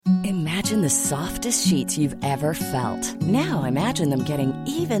Imagine the softest sheets you've ever felt. Now imagine them getting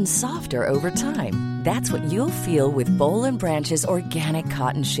even softer over time. That's what you'll feel with Bowl and Branch's organic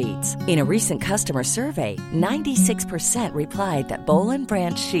cotton sheets. In a recent customer survey, 96% replied that Bowl and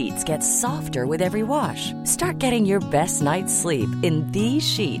Branch sheets get softer with every wash. Start getting your best night's sleep in these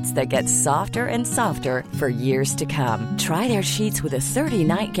sheets that get softer and softer for years to come. Try their sheets with a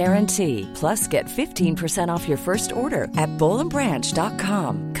 30-night guarantee. Plus, get 15% off your first order at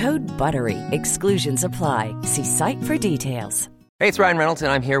bowlandbranch.com. Code BUTTERY. Exclusions apply. See site for details. Hey, it's Ryan Reynolds,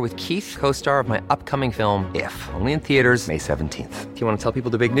 and I'm here with Keith, co-star of my upcoming film, If, only in theaters May 17th. Do you want to tell people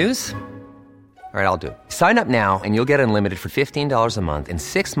the big news? All right, I'll do it. Sign up now and you'll get unlimited for $15 a month and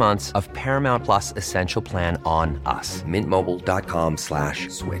 6 months of Paramount Plus Essential Plan on us.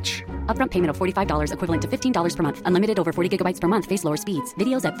 MintMobile.com/switch. Upfront payment of $45 equivalent to $15 per month. Unlimited over 40 gigabytes per month. Face lower speeds.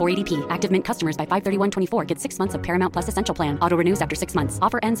 Videos at 480p. Active Mint customers by 531.24 get 6 months of Paramount Plus Essential Plan. Auto renews after 6 months.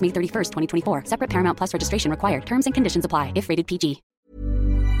 Offer ends May 31st, 2024. Separate Paramount Plus registration required. Terms and conditions apply if rated PG.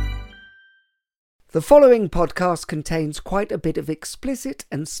 The following podcast contains quite a bit of explicit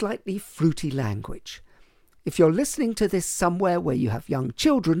and slightly fruity language. If you're listening to this somewhere where you have young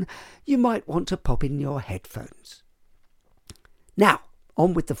children, you might want to pop in your headphones. Now,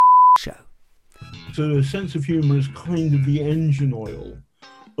 on with the show. So a sense of humour is kind of the engine oil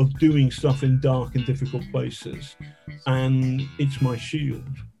of doing stuff in dark and difficult places, and it's my shield.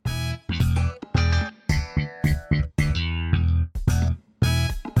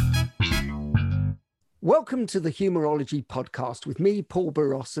 Welcome to the Humourology podcast with me, Paul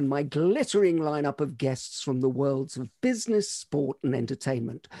Barros, and my glittering lineup of guests from the worlds of business, sport and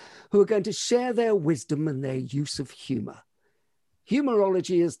entertainment, who are going to share their wisdom and their use of humour.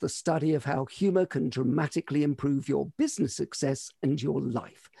 Humourology is the study of how humour can dramatically improve your business success and your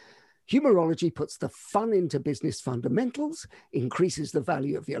life. Humourology puts the fun into business fundamentals, increases the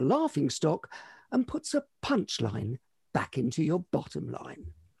value of your laughing stock, and puts a punchline back into your bottom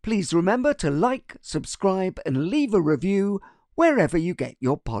line. Please remember to like, subscribe, and leave a review wherever you get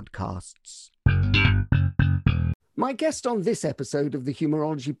your podcasts. My guest on this episode of the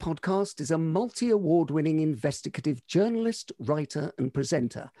Humourology podcast is a multi-award-winning investigative journalist, writer, and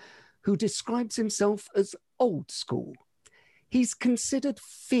presenter who describes himself as old school. He's considered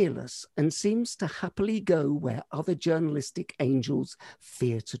fearless and seems to happily go where other journalistic angels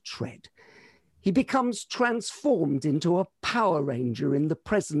fear to tread. He becomes transformed into a Power Ranger in the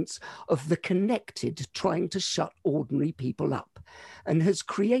presence of the connected trying to shut ordinary people up, and has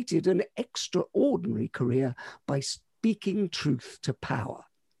created an extraordinary career by speaking truth to power.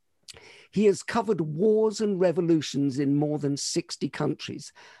 He has covered wars and revolutions in more than 60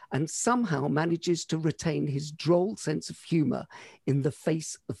 countries and somehow manages to retain his droll sense of humour in the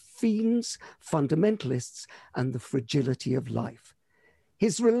face of fiends, fundamentalists, and the fragility of life.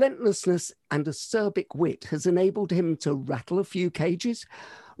 His relentlessness and acerbic wit has enabled him to rattle a few cages,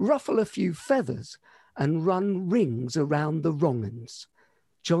 ruffle a few feathers, and run rings around the wrong uns.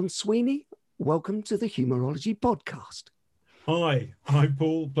 John Sweeney, welcome to the Humourology podcast. Hi,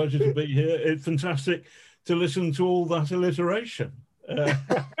 Paul. Pleasure to be here. It's fantastic to listen to all that alliteration. I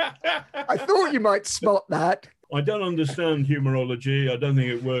thought you might spot that. I don't understand humourology. I don't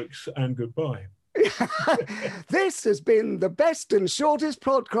think it works, and goodbye. This has been the best and shortest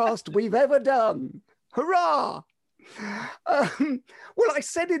podcast we've ever done. Hurrah! Well, I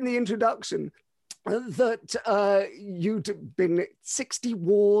said in the introduction that you'd been 60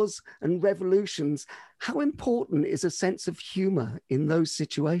 wars and revolutions. How important is a sense of humour in those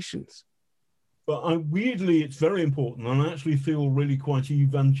situations? But weirdly, it's very important, and I actually feel really quite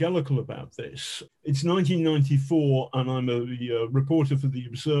evangelical about this. It's 1994, and I'm a reporter for The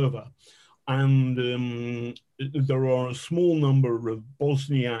Observer. And there are a small number of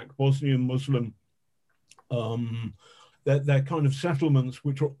Bosnian Muslim, they're kind of settlements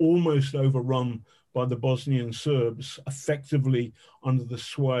which are almost overrun by the Bosnian Serbs, effectively under the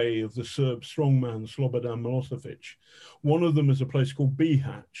sway of the Serb strongman Slobodan Milosevic. One of them is a place called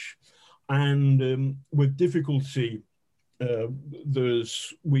Bihać. And with difficulty,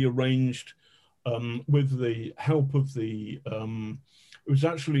 we arranged with the help of it was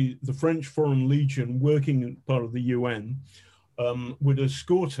actually the French Foreign Legion, working in part of the UN, would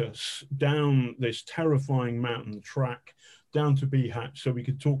escort us down this terrifying mountain track down to Bihać so we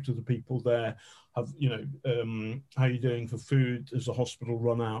could talk to the people there, how are you doing for food? Does the hospital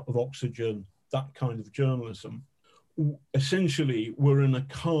run out of oxygen? That kind of journalism. Essentially, we're in a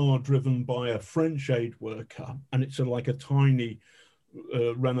car driven by a French aid worker, and it's like a tiny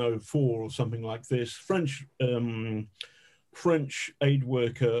Renault 4 or something like this. French aid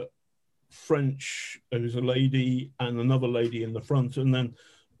worker, who's a lady, and another lady in the front, and then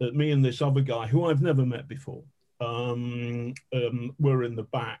me and this other guy who I've never met before, were in the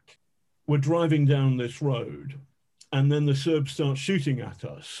back. We're driving down this road, and then the Serbs start shooting at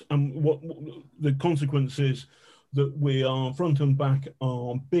us. And what the consequence is that we are front and back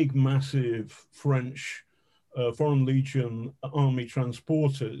are big, massive French Foreign Legion army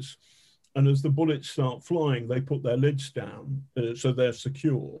transporters. And as the bullets start flying, they put their lids down, so they're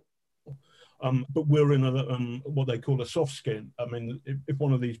secure. But we're in what they call a soft skin. I mean, if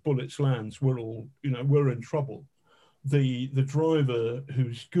one of these bullets lands, we're in trouble. The driver,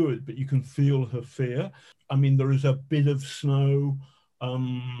 who's good, but you can feel her fear. I mean, there is a bit of snow,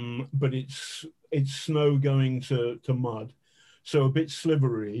 but it's snow going to mud, so a bit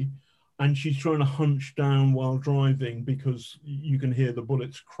slivery. And she's trying to hunch down while driving because you can hear the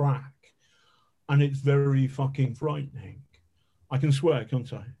bullets crack. And it's very fucking frightening. I can swear,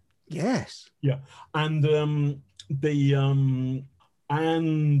 can't I? Yes. Yeah. And the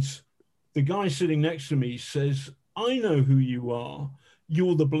guy sitting next to me says, "I know who you are.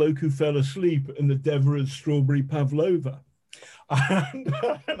 You're the bloke who fell asleep in the Devereux strawberry pavlova." And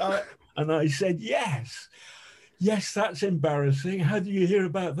I said, yes, that's embarrassing. How do you hear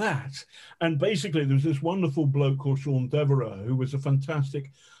about that? And basically there was this wonderful bloke called Sean Devereux, who was a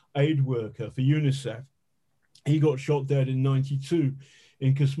fantastic aid worker for UNICEF. He got shot dead in 92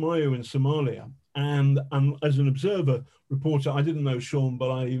 in Kismayo in Somalia. And as an observer reporter, I didn't know Sean,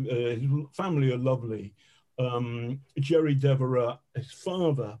 but his family are lovely. Jerry Devereux, his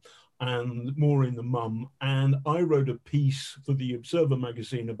father, and Maureen, the mum. And I wrote a piece for the Observer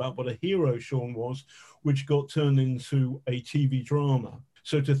magazine about what a hero Sean was, which got turned into a TV drama.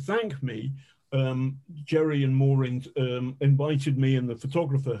 So to thank me, Jerry and Maureen invited me and the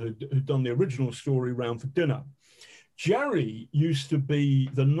photographer who'd done the original story round for dinner. Jerry used to be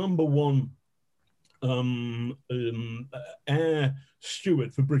the #1 air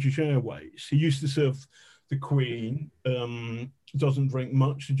steward for British Airways. He used to serve the Queen, doesn't drink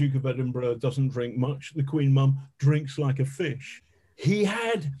much. The Duke of Edinburgh doesn't drink much. The Queen Mum drinks like a fish. He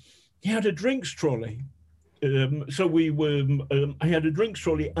had a drinks trolley. So I had a drinks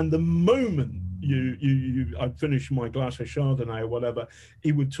trolley, and the moment I'd finished my glass of Chardonnay or whatever,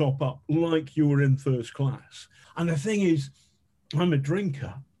 he would top up like you were in first class. And the thing is, I'm a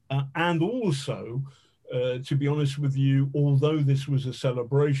drinker, and also, to be honest with you, although this was a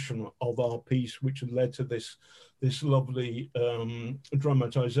celebration of our piece, which had led to this lovely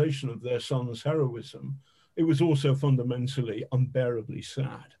dramatization of their son's heroism, it was also fundamentally unbearably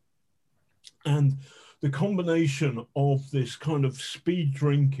sad. And the combination of this kind of speed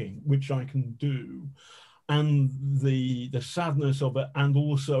drinking, which I can do, and the sadness of it, and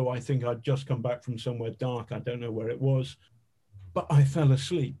also I think I'd just come back from somewhere dark, I don't know where it was, but I fell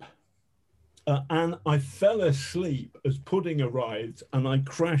asleep. And I fell asleep as pudding arrived, and I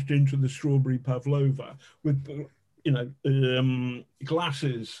crashed into the strawberry pavlova with,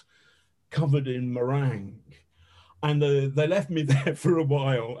 glasses covered in meringue. And they left me there for a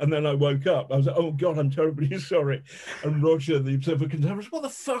while, and then I woke up. I was like, "Oh God, I'm terribly sorry." And Roger, the Observer contemporary, "What the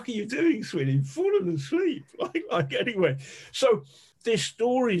fuck are you doing, Sweeney? You've fallen asleep." Like anyway. So this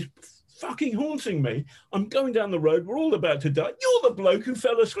story's fucking haunting me. I'm going down the road. We're all about to die. You're the bloke who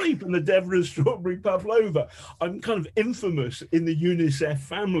fell asleep in the Devereux strawberry pavlova. I'm kind of infamous in the UNICEF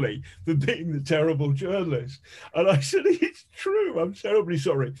family for being the terrible journalist. And I said, "It's true. I'm terribly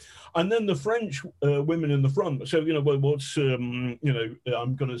sorry." And then the French women in the front. So I'm going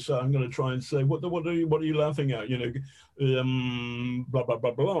to try and say, what are you laughing at? Blah blah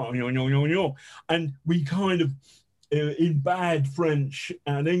blah blah. And we kind of, in bad French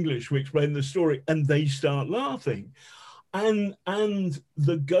and English, we explain the story, and they start laughing. And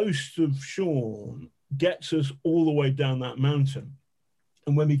the ghost of Sean gets us all the way down that mountain.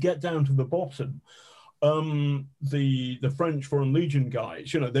 And when we get down to the bottom, the French Foreign Legion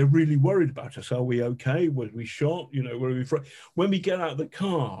guys, they're really worried about us. Are we okay? Were we shot? Were we when we get out of the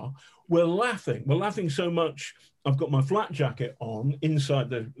car, we're laughing. We're laughing so much. I've got my flak jacket on inside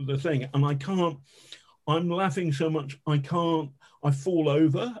the thing, and I'm laughing so much, I fall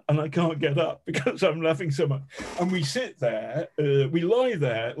over and I can't get up because I'm laughing so much. And we sit there, we lie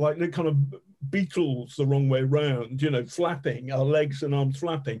there like the kind of Beatles the wrong way round, flapping, our legs and arms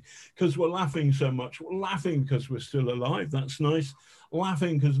flapping, because we're laughing so much. We're laughing because we're still alive, that's nice.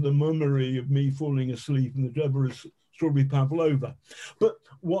 Laughing because of the memory of me falling asleep in the Devereux strawberry pavlova. But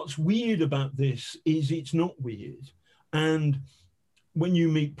what's weird about this is it's not weird. And when you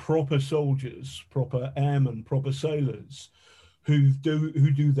meet proper soldiers, proper airmen, proper sailors who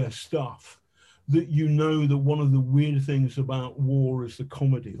do their stuff, that that one of the weird things about war is the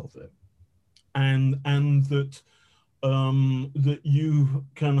comedy of it. And that that you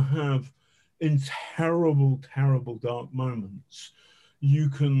can have in terrible, terrible dark moments. You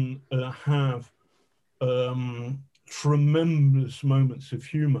can have tremendous moments of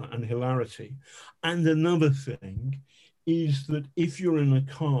humor and hilarity. And another thing is that if you're in a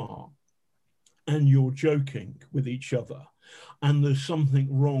car and you're joking with each other and there's something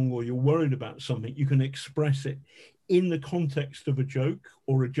wrong or you're worried about something, you can express it in the context of a joke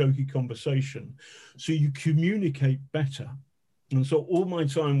or a jokey conversation. So you communicate better. And so all my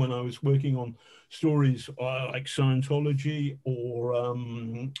time when I was working on stories like Scientology or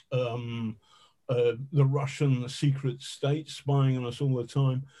the Russian secret state spying on us all the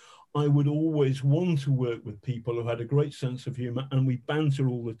time, I would always want to work with people who had a great sense of humor, and we banter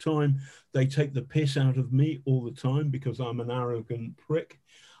all the time. They take the piss out of me all the time because I'm an arrogant prick.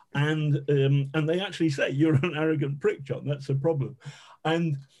 And they actually say, you're an arrogant prick, John, that's a problem.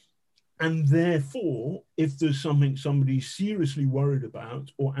 And therefore, if there's something somebody's seriously worried about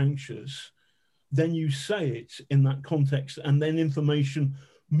or anxious, then you say it in that context, and then information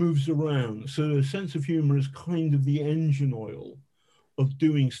moves around. So a sense of humor is kind of the engine oil of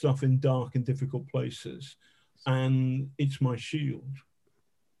doing stuff in dark and difficult places. And it's my shield.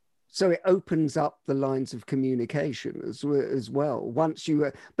 So it opens up the lines of communication as well. Once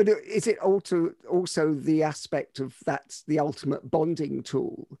you, but is it also the aspect of that's the ultimate bonding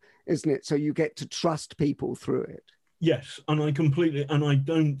tool, isn't it? So you get to trust people through it. Yes, and I completely, and I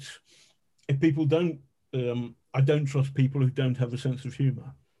don't. If people don't, I don't trust people who don't have a sense of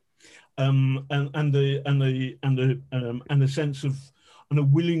humour, and the sense of and a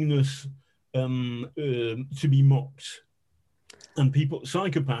willingness to be mocked. And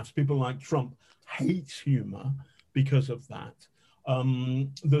psychopaths, people like Trump, hate humor because of that.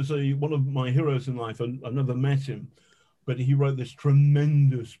 There's one of my heroes in life, I've never met him, but he wrote this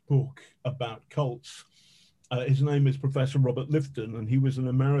tremendous book about cults. His name is Professor Robert Lifton, and he was an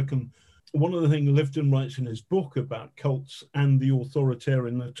American. One of the things Lifton writes in his book about cults and the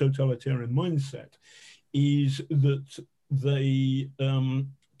totalitarian mindset is that they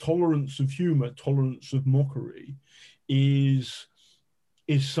tolerance of humor, tolerance of mockery is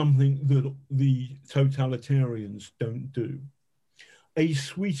something that the totalitarians don't do. A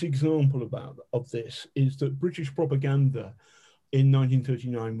sweet example of this is that British propaganda in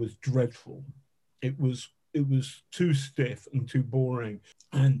 1939 was dreadful. It was too stiff and too boring.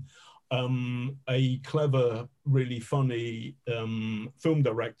 And a clever, really funny film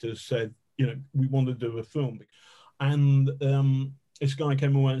director said, we want to do a film. And this guy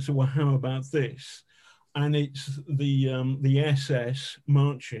came away and said, well, how about this? And it's the SS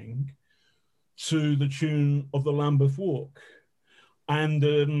marching to the tune of the Lambeth Walk. And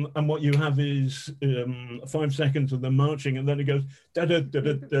what you have is 5 seconds of them marching, and then it goes da da da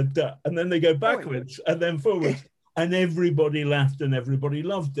da da da, and then they go backwards and then forwards, and everybody laughed and everybody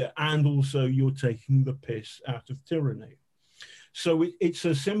loved it. And also, you're taking the piss out of tyranny. So it's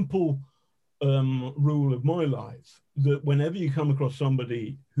a simple rule of my life that whenever you come across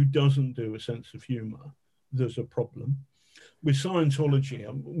somebody who doesn't do a sense of humor, there's a problem. With Scientology,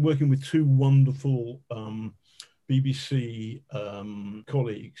 I'm working with two wonderful BBC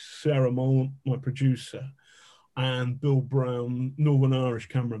colleagues, Sarah Moll, my producer, and Bill Brown, Northern Irish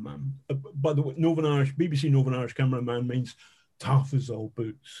cameraman. By the way, BBC Northern Irish cameraman means tough as old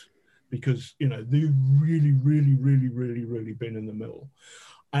boots, because they've really, really, really, really, really been in the middle.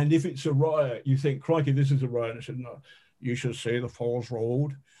 And if it's a riot, you think, crikey, this is a riot. And I said, no, you should see the Falls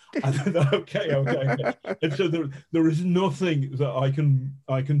Road. And then, okay. And so there is nothing that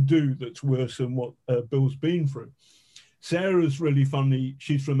I can do that's worse than what Bill's been through. Sarah's really funny.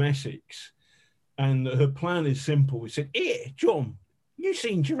 She's from Essex, and her plan is simple. He said, "Here, John, you've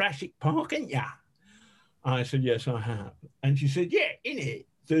seen Jurassic Park, haven't you?" I said, "Yes, I have." And she said, "Yeah, in it,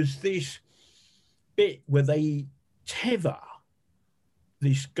 there's this bit where they tether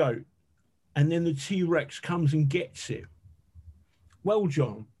this goat, and then the T-Rex comes and gets it. Well,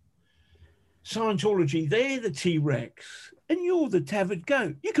 John, Scientology, they're the T-Rex, and you're the tethered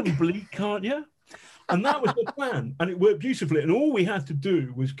goat. You can bleed, can't you?" And that was the plan, and it worked beautifully. And all we had to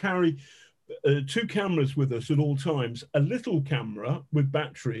do was carry 2 cameras with us at all times, a little camera with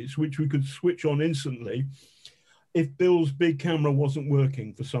batteries, which we could switch on instantly if Bill's big camera wasn't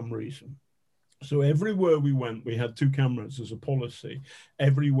working for some reason. So everywhere we went, we had 2 cameras as a policy.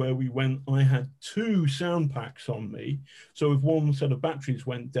 Everywhere we went, I had 2 sound packs on me. So if one set of batteries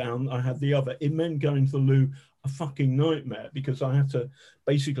went down, I had the other. It meant going to the loo a fucking nightmare, because I had to,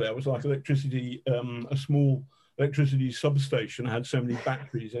 basically, I was like electricity, a small electricity substation. I had so many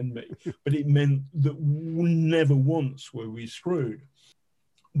batteries in me, but it meant that never once were we screwed.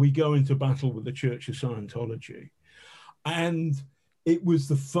 We go into battle with the Church of Scientology. And it was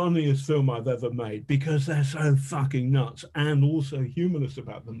the funniest film I've ever made because they're so fucking nuts and also humorless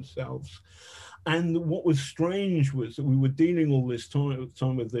about themselves. And what was strange was that we were dealing all this time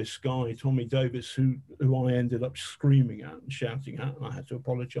with this guy, Tommy Davis, who I ended up screaming at and shouting at, and I had to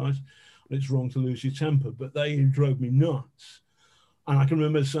apologize. It's wrong to lose your temper, but they drove me nuts. And I can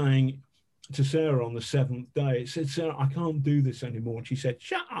remember saying to Sarah on the 7th day, it said, Sarah, I can't do this anymore. And she said,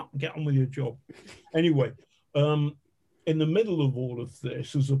 shut up, get on with your job. Anyway, in the middle of all of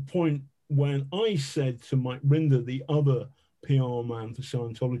this, there's a point when I said to Mike Rinder, the other PR man for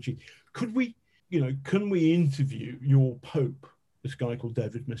Scientology, can we interview your Pope, this guy called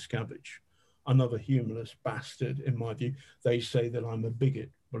David Miscavige, another humorless bastard, in my view. They say that I'm a bigot,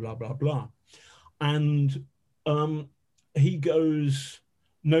 blah, blah, blah. And he goes,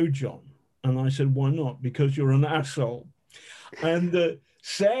 no, John. And I said, why not? Because you're an asshole. And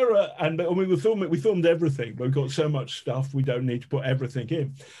Sarah, and we filmed everything, but we've got so much stuff, we don't need to put everything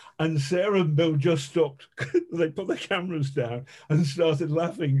in. And Sarah and Bill just stopped. They put the cameras down and started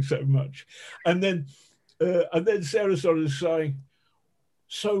laughing so much. And then Sarah started saying,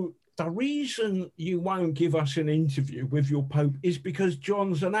 so the reason you won't give us an interview with your Pope is because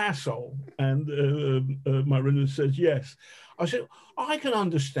John's an asshole. And my Rinder says, yes. I said, I can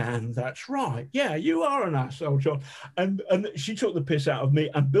understand, that's right. Yeah, you are an asshole, John. And she took the piss out of me,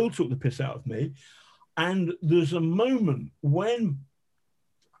 and Bill took the piss out of me. And there's a moment when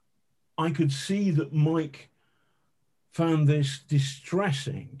I could see that Mike found this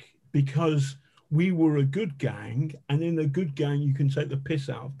distressing because we were a good gang, and in a good gang, you can take the piss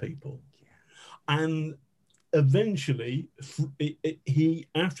out of people. And eventually,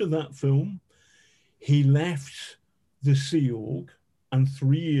 after that film, he left the Sea Org, and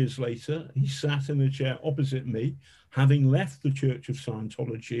 3 years later, he sat in a chair opposite me, having left the Church of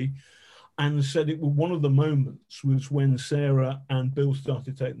Scientology, and said it was one of the moments was when Sarah and Bill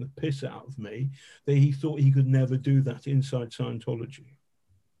started taking the piss out of me, that he thought he could never do that inside Scientology.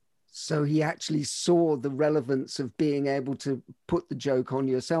 So he actually saw the relevance of being able to put the joke on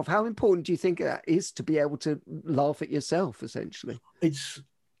yourself. How important do you think that is, to be able to laugh at yourself, essentially? It's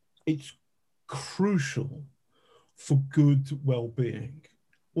crucial for good well-being.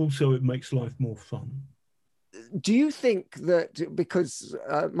 Also, it makes life more fun. Do you think that because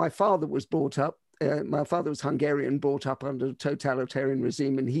my father was Hungarian, brought up under a totalitarian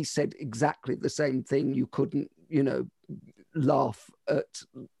regime, and he said exactly the same thing. You couldn't, laugh at,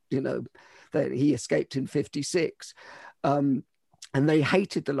 that he escaped in 1956. And they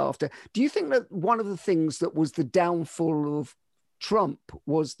hated the laughter. Do you think that one of the things that was the downfall of Trump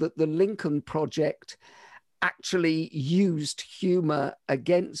was that the Lincoln Project actually used humor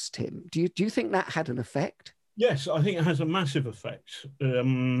against him? Do you think that had an effect? Yes, I think it has a massive effect.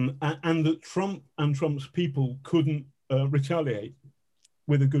 And that Trump and Trump's people couldn't retaliate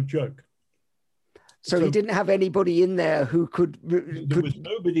with a good joke. So he didn't have anybody in there who could... There was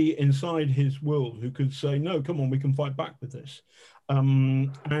nobody inside his world who could say, no, come on, we can fight back with this. I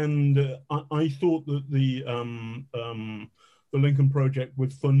thought that the Lincoln Project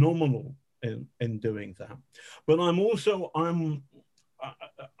was phenomenal in doing that. But I'm always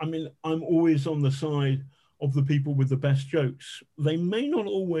on the side of the people with the best jokes. They may not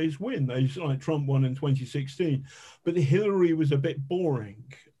always win. Like Trump won in 2016, but Hillary was a bit boring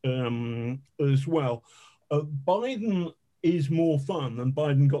as well. Biden is more fun, and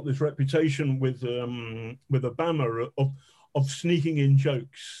Biden got this reputation with Obama of sneaking in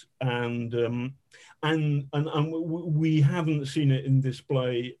jokes, and we haven't seen it in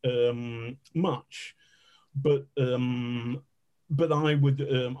display much, but I'd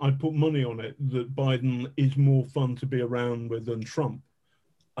put money on it that Biden is more fun to be around with than Trump.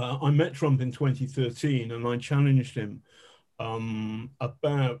 I met Trump in 2013, and I challenged him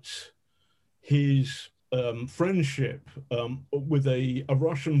about his friendship with a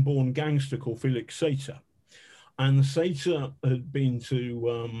Russian-born gangster called Felix Sater. And Sater had been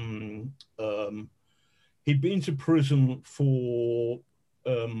to prison for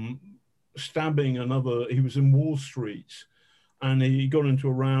stabbing another. He was in Wall Street, and he got into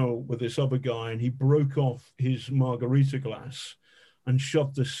a row with this other guy, and he broke off his margarita glass and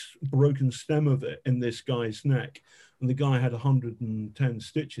shoved this broken stem of it in this guy's neck. And the guy had 110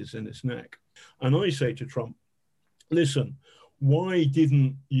 stitches in his neck. And I say to Trump, listen, why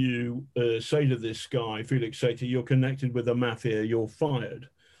didn't you say to this guy, Felix Sater, you're connected with the mafia, you're fired?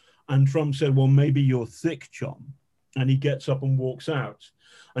 And Trump said, well, maybe you're thick, John. And he gets up and walks out.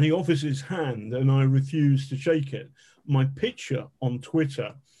 And he offers his hand, and I refuse to shake it. My picture on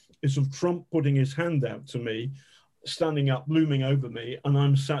Twitter is of Trump putting his hand out to me, standing up, looming over me, and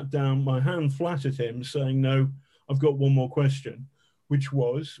I'm sat down, my hand flat at him, saying, no, I've got one more question, which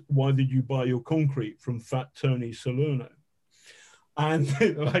was, why did you buy your concrete from Fat Tony Salerno? And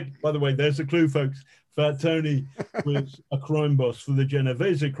like, by the way, there's a clue, folks. Fat Tony was a crime boss for the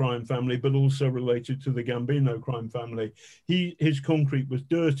Genovese crime family, but also related to the Gambino crime family. His concrete was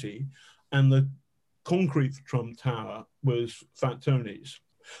dirty, and the concrete for Trump Tower was Fat Tony's.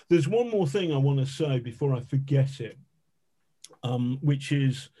 There's one more thing I want to say before I forget it, which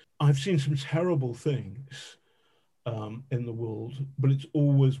is I've seen some terrible things in the world, but it's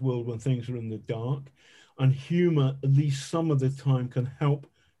always world when things are in the dark. And humor, at least some of the time, can help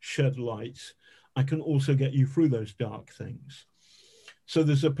shed light. I can also get you through those dark things. So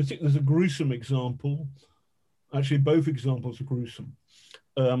there's a gruesome example. Actually, both examples are gruesome.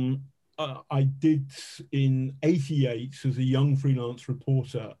 I did in '88 as a young freelance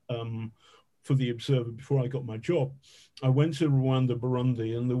reporter for the Observer before I got my job. I went to Rwanda,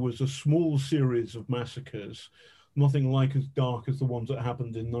 Burundi, and there was a small series of massacres, nothing like as dark as the ones that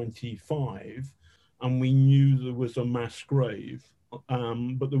happened in '95. And we knew there was a mass grave,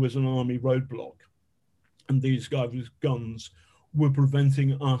 but there was an army roadblock. And these guys with guns were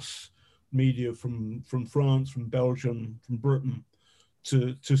preventing us, media from France, from Belgium, from Britain,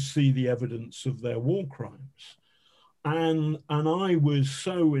 to see the evidence of their war crimes. And I was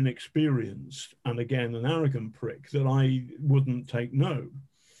so inexperienced, and again, an arrogant prick, that I wouldn't take no.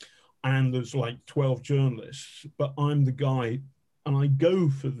 And there's like 12 journalists, but I'm the guy, and I go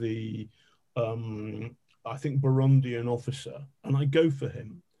for the, I think, Burundian officer, and I go for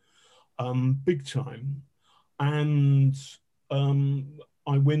him big time. And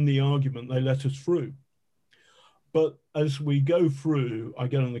I win the argument, they let us through. But as we go through, I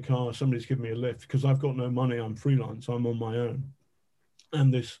get in the car, somebody's giving me a lift because I've got no money, I'm freelance, I'm on my own.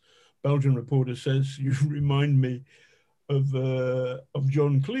 And this Belgian reporter says, you remind me of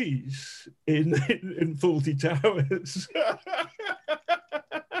John Cleese in Fawlty Towers.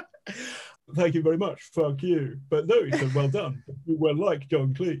 Thank you very much. Fuck you. But no, he said, well done. You were like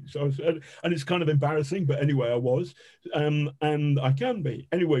John Cleese. And it's kind of embarrassing, but anyway, I was. And I can be.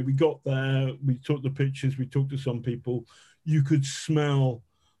 Anyway, we got there. We took the pictures. We talked to some people. You could smell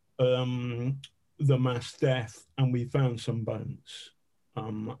the mass death, and we found some bones.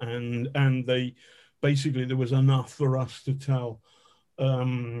 And they basically, there was enough for us to tell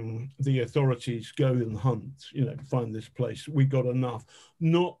the authorities, go and hunt, find this place. We got enough.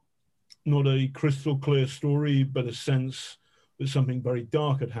 Not a crystal clear story, but a sense that something very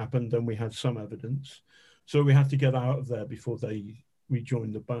dark had happened, and we had some evidence. So we had to get out of there before we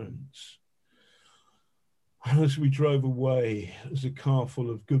joined the bones. And as we drove away, there's a car full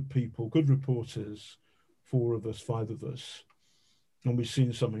of good people, good reporters, 4 of us, 5 of us, and we've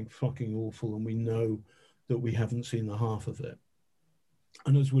seen something fucking awful, and we know that we haven't seen the half of it.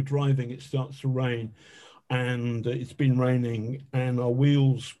 And as we're driving, it starts to rain. And it's been raining, and our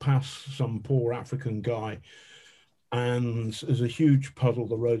wheels pass some poor African guy, and there's a huge puddle,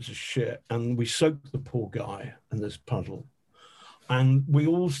 the roads are shit, and we soak the poor guy in this puddle. And we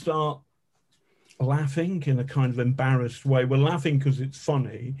all start laughing in a kind of embarrassed way. We're laughing because it's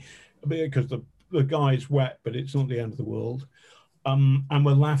funny, because the guy's wet, but it's not the end of the world. And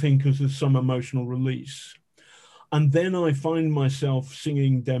we're laughing because there's some emotional release. And then I find myself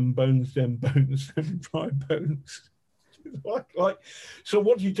singing "Dem bones, dem dry bones." So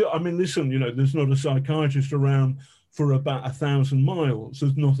what do you do? I mean, listen, there's not a psychiatrist around for about 1,000 miles.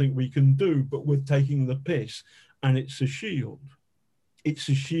 There's nothing we can do, but we're taking the piss, and it's a shield. It's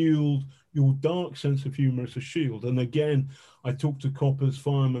a shield. Your dark sense of humor is a shield. And again, I talk to coppers,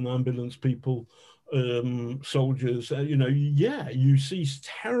 firemen, ambulance people, soldiers. You see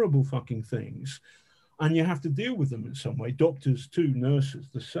terrible fucking things. And you have to deal with them in some way. Doctors too, nurses,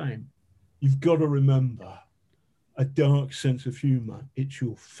 the same. You've got to remember, a dark sense of humor, it's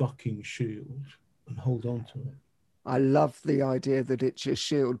your fucking shield, and hold on to it. I love the idea that it's your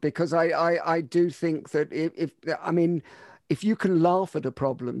shield, because I do think that if you can laugh at a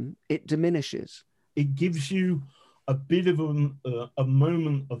problem, it diminishes. It gives you a bit of a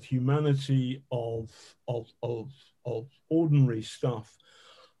moment of humanity, of ordinary stuff.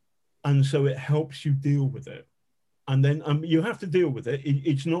 And so it helps you deal with it. And then you have to deal with it.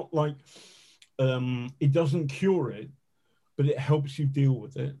 It's not like, it doesn't cure it, but it helps you deal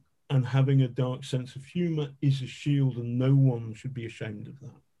with it. And having a dark sense of humor is a shield, and no one should be ashamed of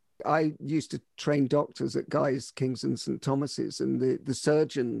that. I used to train doctors at Guy's, King's and St. Thomas's, and the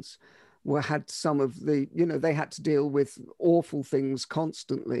surgeons had some of the, they had to deal with awful things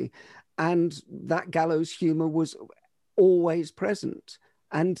constantly. And that gallows humor was always present.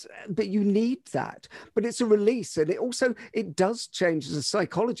 But you need that. But it's a release, and it does change. As a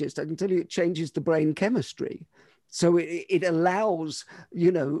psychologist, I can tell you, it changes the brain chemistry. So it allows,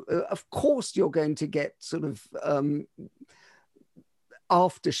 of course, you're going to get sort of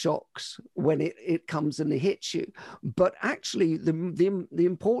aftershocks when it comes and it hits you. But actually, the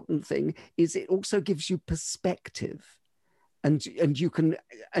important thing is it also gives you perspective. And you can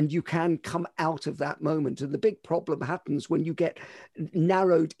come out of that moment. And the big problem happens when you get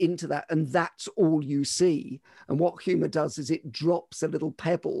narrowed into that, and that's all you see. And what humor does is it drops a little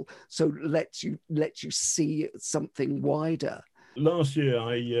pebble, so lets you see something wider. Last year,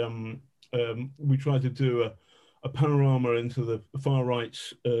 we tried to do a panorama into the far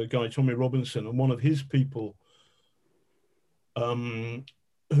right's guy Tommy Robinson, and one of his people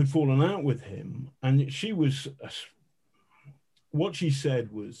had fallen out with him, and she was. What she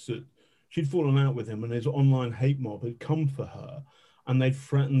said was that she'd fallen out with him and his online hate mob had come for her and they'd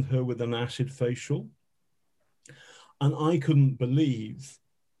threatened her with an acid facial. And I couldn't believe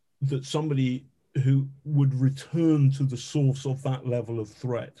that somebody who would return to the source of that level of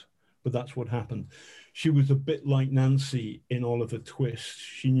threat, but that's what happened. She was a bit like Nancy in Oliver Twist.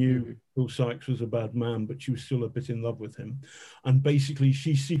 She knew Bill Sykes was a bad man, but she was still a bit in love with him. And basically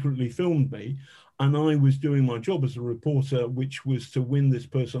she secretly filmed me. And I was doing my job as a reporter, which was to win this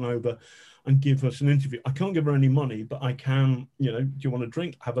person over and give us an interview. I can't give her any money, but I can, do you want a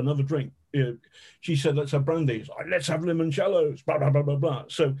drink? Have another drink. She said, let's have brandy. Like, let's have limoncellos, blah, blah, blah, blah, blah.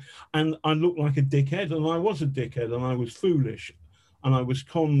 So, and I looked like a dickhead, and I was a dickhead, and I was foolish, and I was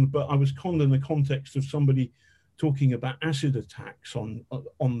conned, but I was conned in the context of somebody talking about acid attacks on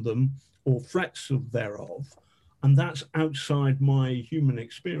them or threats thereof. And that's outside my human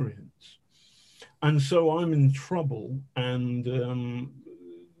experience. And so I'm in trouble, and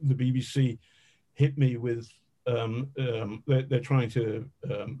the BBC hit me with, they're trying to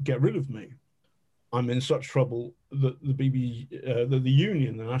get rid of me. I'm in such trouble that the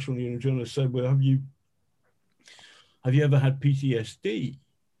union, the National Union of Journalists said, well, have you ever had PTSD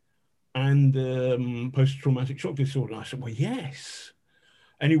and post-traumatic shock disorder? And I said, well, yes.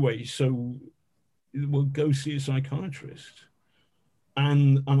 Anyway, so we'll go see a psychiatrist.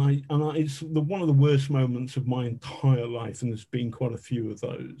 And it's one of the worst moments of my entire life, and there's been quite a few of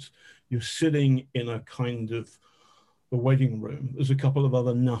those. You're sitting in a kind of a waiting room. There's a couple of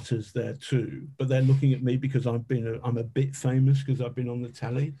other nutters there too, but they're looking at me because I'm a bit famous because I've been on the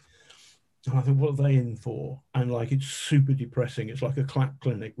telly. And I think, what are they in for? And like, it's super depressing. It's like a clap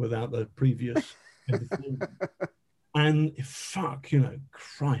clinic without the previous. And fuck,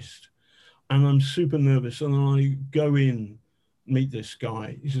 Christ. And I'm super nervous, and I go in. Meet this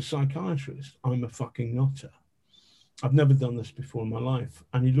guy. He's a psychiatrist. I'm a fucking nutter. I've never done this before in my life.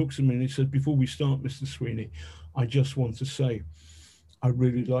 And he looks at me and he said, before we start, Mr. Sweeney, I just want to say, I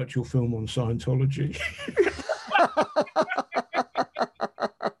really liked your film on Scientology.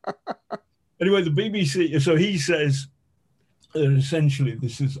 Anyway, the BBC, so he says, essentially,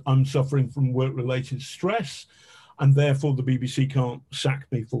 I'm suffering from work-related stress, and therefore the BBC can't sack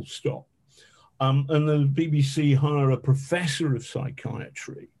me full stop. And the BBC hire a professor of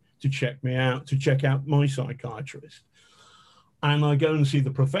psychiatry to check me out, to check out my psychiatrist. And I go and see the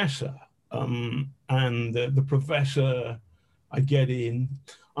professor. And the professor, I get in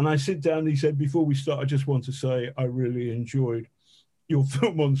and I sit down and he said, before we start, I just want to say I really enjoyed your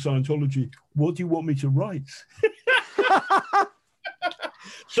film on Scientology. What do you want me to write?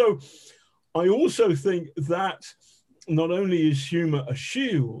 So I also think that not only is humor a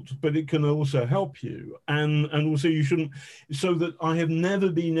shield, but it can also help you. And also you shouldn't, so that I have never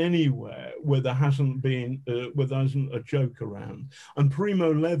been anywhere where there hasn't been, where there isn't a joke around. And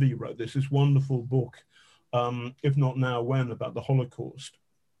Primo Levi wrote this wonderful book, If Not Now, When, about the Holocaust,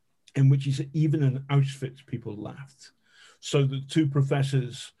 in which he said even in Auschwitz, people laughed. So the two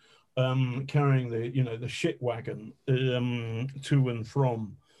professors carrying the shit wagon to and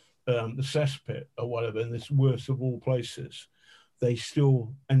from the cesspit or whatever, in this worst of all places, they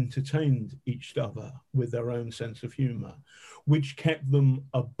still entertained each other with their own sense of humor, which kept them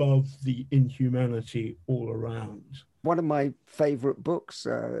above the inhumanity all around. One of my favorite books,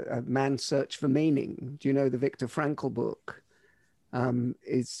 Man's Search for Meaning, do you know the Viktor Frankl book?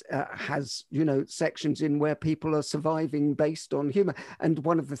 Has sections in where people are surviving based on humor. And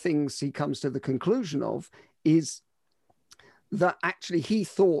one of the things he comes to the conclusion of is that actually he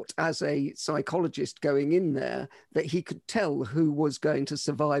thought, as a psychologist going in there, that he could tell who was going to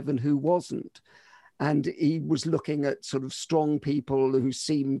survive and who wasn't. And he was looking at sort of strong people who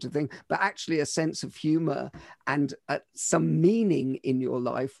seemed to think, but actually a sense of humor and some meaning in your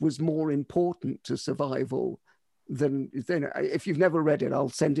life was more important to survival than if you've never read it, I'll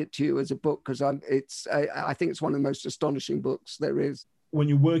send it to you as a book, because I think it's one of the most astonishing books there is. When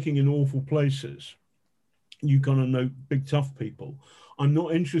you're working in awful places, you kind of know big tough people. I'm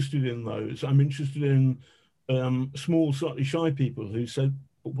not interested in those. I'm interested in small, slightly shy people who said,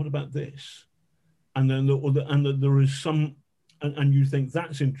 "But what about this?" And then there is some, and you think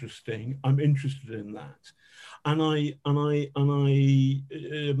that's interesting. I'm interested in that, and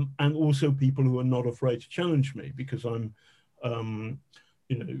also people who are not afraid to challenge me, because I'm, I'm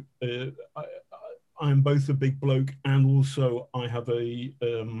both a big bloke and also I have a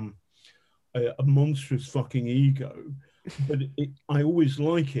monstrous fucking ego. But I always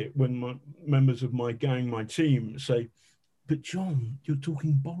like it when members of my gang, my team, say, "But John, you're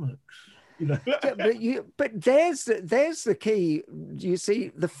talking bollocks." Yeah, but there's the key. You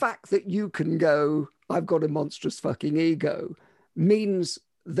see, the fact that you can go, "I've got a monstrous fucking ego," means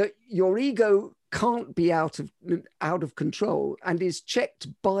that your ego can't be out of control and is checked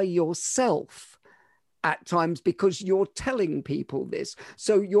by yourself at times, because you're telling people this.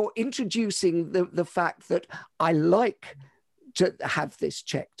 So you're introducing the fact that I like to have this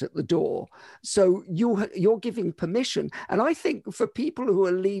checked at the door. So you're giving permission. And I think for people who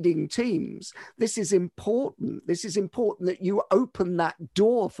are leading teams, this is important. This is important that you open that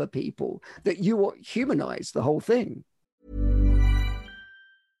door for people, that you humanize the whole thing.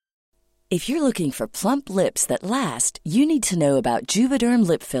 If you're looking for plump lips that last, you need to know about Juvederm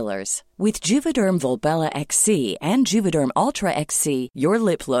lip fillers. With Juvederm Volbella XC and Juvederm Ultra XC, your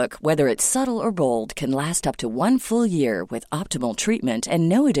lip look, whether it's subtle or bold, can last up to 1 full year with optimal treatment and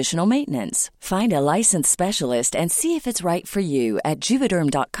no additional maintenance. Find a licensed specialist and see if it's right for you at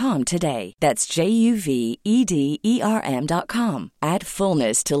Juvederm.com today. That's JUVEDERM.com. Add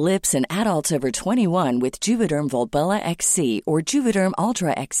fullness to lips in adults over 21 with Juvederm Volbella XC or Juvederm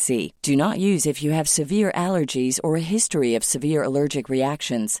Ultra XC. Do not use if you have severe allergies or a history of severe allergic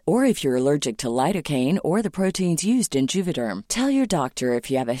reactions, or if you're allergic to lidocaine or the proteins used in Juvederm. Tell your doctor if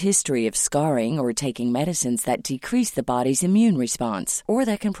you have a history of scarring or taking medicines that decrease the body's immune response or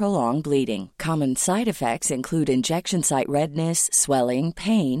that can prolong bleeding. Common side effects include injection site redness, swelling,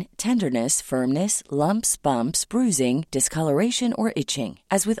 pain, tenderness, firmness, lumps, bumps, bruising, discoloration, or itching.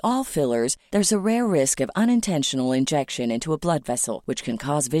 As with all fillers, there's a rare risk of unintentional injection into a blood vessel, which can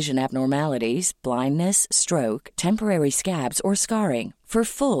cause vision abnormalities, blindness, stroke, temporary scabs, or scarring. For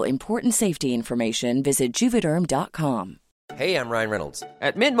full, important safety information, visit Juvederm.com. Hey, I'm Ryan Reynolds.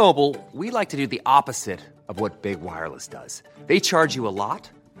 At Mint Mobile, we like to do the opposite of what Big Wireless does. They charge you a lot,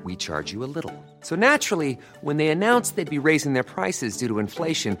 we charge you a little. So naturally, when they announced they'd be raising their prices due to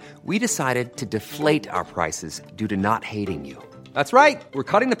inflation, we decided to deflate our prices due to not hating you. That's right. We're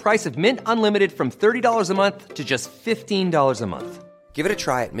cutting the price of Mint Unlimited from $30 a month to just $15 a month. Give it a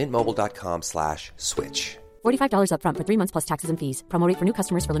try at mintmobile.com/switch. $45 up front for 3 months plus taxes and fees. Promo rate for new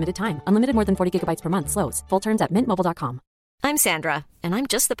customers for limited time. Unlimited more than 40 gigabytes per month slows. Full terms at mintmobile.com. I'm Sandra, and I'm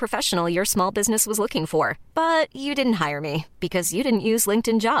just the professional your small business was looking for. But you didn't hire me because you didn't use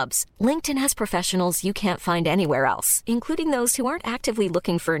LinkedIn Jobs. LinkedIn has professionals you can't find anywhere else, including those who aren't actively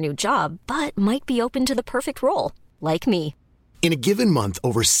looking for a new job, but might be open to the perfect role, like me. In a given month,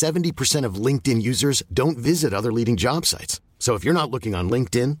 over 70% of LinkedIn users don't visit other leading job sites. So if you're not looking on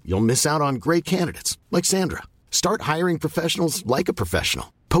LinkedIn, you'll miss out on great candidates like Sandra. Start hiring professionals like a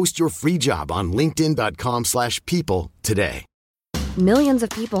professional. Post your free job on linkedin.com/people today. Millions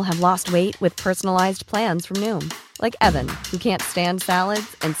of people have lost weight with personalized plans from Noom, like Evan, who can't stand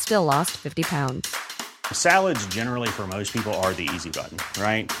salads and still lost 50 pounds. Salads generally for most people are the easy button,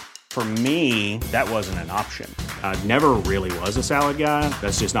 right? For me, that wasn't an option. I never really was a salad guy.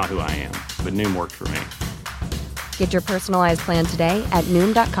 That's just not who I am. But Noom worked for me. Get your personalized plan today at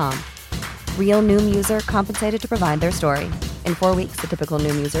Noom.com. Real Noom user compensated to provide their story. In 4 weeks, the typical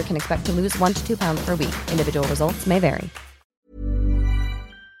Noom user can expect to lose 1 to 2 pounds per week. Individual results may vary.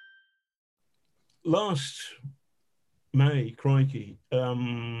 Last May, crikey,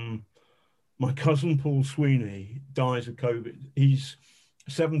 my cousin Paul Sweeney dies of COVID. He's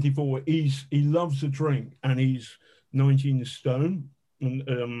 74. He loves a drink, and he's 19 stone,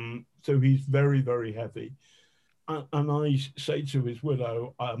 and so he's very, very heavy. And I say to his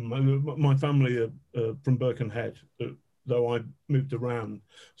widow, my family are from Birkenhead, though I moved around.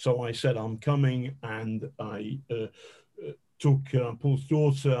 So I said, I'm coming, and I took Paul's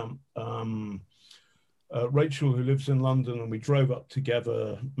daughter, Rachel, who lives in London, and we drove up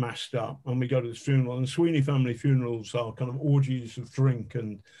together, masked up, and we go to this funeral. And Sweeney family funerals are kind of orgies of drink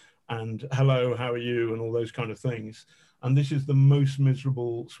and hello, how are you, and all those kind of things. And this is the most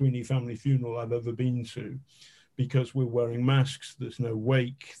miserable Sweeney family funeral I've ever been to, because we're wearing masks, there's no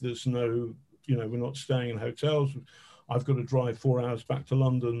wake, there's no, we're not staying in hotels. I've got to drive 4 hours back to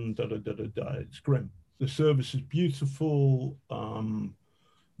London, It's grim. The service is beautiful.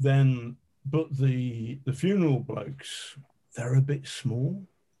 Then But the funeral blokes, they're a bit small.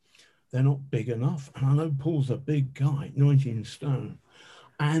 They're not big enough. And I know Paul's a big guy, 19 stone.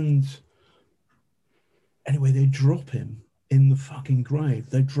 And anyway, they drop him in the fucking grave.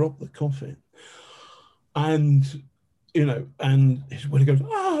 They drop the coffin. And, you know, and when he goes,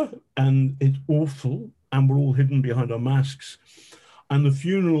 ah, and it's awful. And we're all hidden behind our masks. And the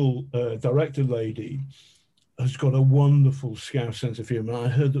funeral director lady has got a wonderful Scouse sense of humor. I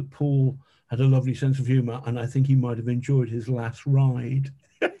heard that Paul had a lovely sense of humor, and I think he might have enjoyed his last ride.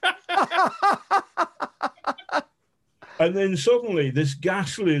 And then suddenly this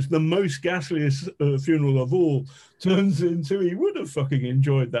the most ghastliest funeral of all turns into, he would have fucking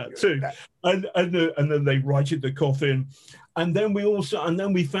enjoyed that too. And then they righted the coffin. And then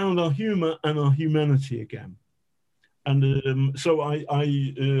we found our humor and our humanity again. And so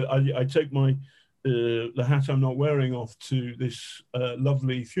I take my, the hat I'm not wearing off to this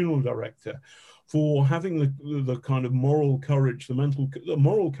lovely funeral director for having the kind of moral courage, the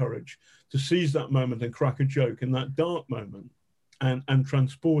moral courage to seize that moment and crack a joke in that dark moment and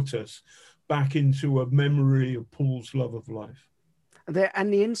transport us back into a memory of Paul's love of life.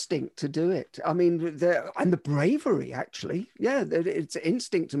 And the instinct to do it. I mean, and the bravery, actually. Yeah, it's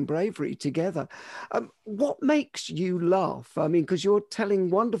instinct and bravery together. What makes you laugh? I mean, because you're telling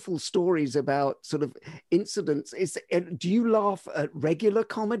wonderful stories about sort of incidents. Do you laugh at regular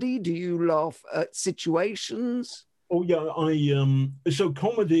comedy? Do you laugh at situations? Oh, yeah. So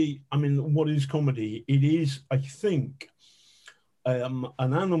comedy, I mean, what is comedy? It is, I think, an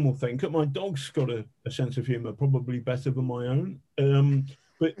animal thing. My dog's got a sense of humor, probably better than my own.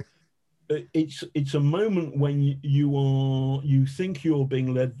 But it's a moment when you think you're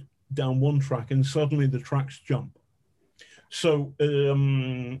being led down one track and suddenly the tracks jump. So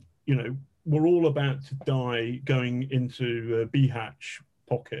you know, we're all about to die going into B hatch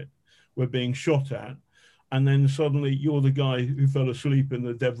pocket. We're being shot at. And then suddenly you're the guy who fell asleep in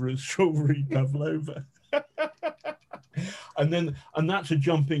the Deborah's strawberry pavlova. And that's a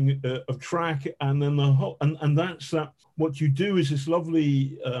jumping of track, and then the whole, and that's that. What you do is this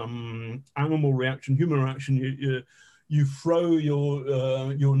lovely animal reaction, human reaction. You throw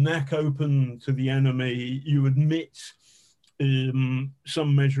your neck open to the enemy. You admit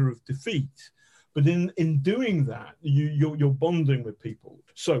some measure of defeat, but in doing that, you're bonding with people.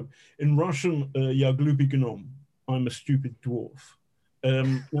 So in Russian, "Я глупый гном," I'm a stupid dwarf.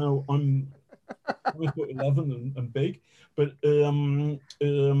 Now I'm 11 and big, but "Я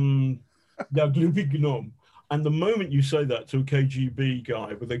глупый гном." And the moment you say that to a KGB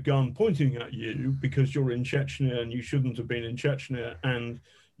guy with a gun pointing at you because you're in Chechnya and you shouldn't have been in Chechnya and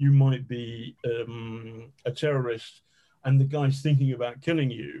you might be a terrorist, and the guy's thinking about killing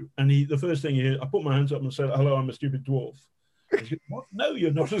you, and the first thing I put my hands up and said, "Hello, I'm a stupid dwarf." He said, "What? No,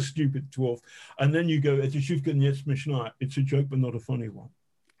 you're not a stupid dwarf." And then you go, "Это шутка не смешная." It's a joke, but not a funny one.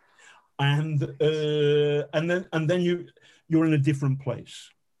 And then you're in a different place.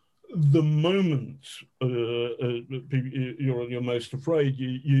 The moment you're most afraid,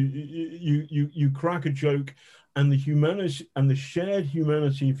 you crack a joke, and the humanity and the shared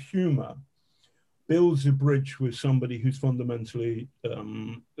humanity of humor builds a bridge with somebody who's fundamentally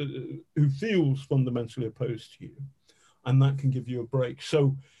who feels fundamentally opposed to you, and that can give you a break.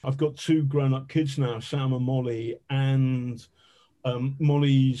 So I've got 2 grown-up kids now, Sam and Molly, and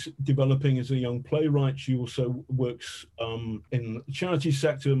Molly's developing as a young playwright. She also works in the charity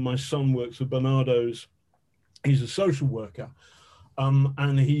sector. My son works for Bernardo's. He's a social worker,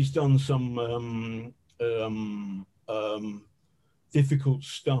 and he's done some difficult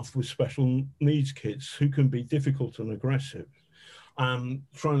stuff with special needs kids who can be difficult and aggressive.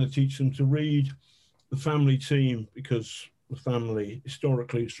 Trying to teach them to read. The family team, because the family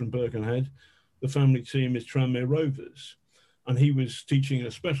historically is from Birkenhead, the family team is Tranmere Rovers. And he was teaching in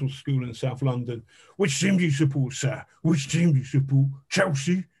a special school in South London. "Which team do you support, sir? Which team do you support?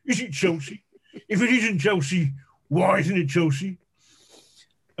 Chelsea? Is it Chelsea? If it isn't Chelsea, why isn't it Chelsea?"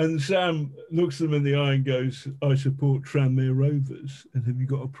 And Sam looks them in the eye and goes, "I support Tranmere Rovers. And have you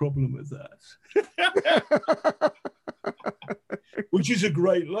got a problem with that?" Which is a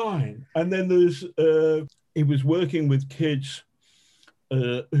great line. And then there's, he was working with kids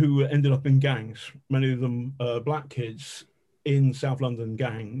who ended up in gangs, many of them black kids in South London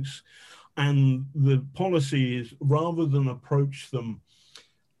gangs. And the policy is, rather than approach them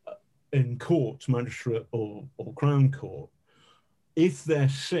in court, magistrate or Crown Court, if they're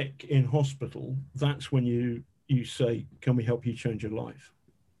sick in hospital, that's when you say, "Can we help you change your life?"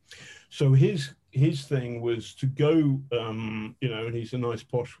 So his thing was to go, you know, and he's a nice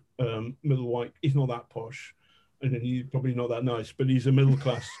posh middle white. He's not that posh, and he's probably not that nice, but he's a middle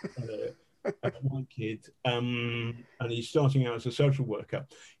class a white kid, and he's starting out as a social worker.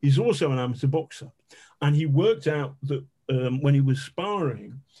 He's also an amateur boxer, and he worked out that when he was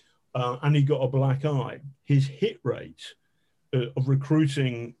sparring, and he got a black eye, his hit rate of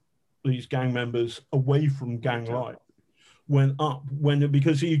recruiting these gang members away from gang life went up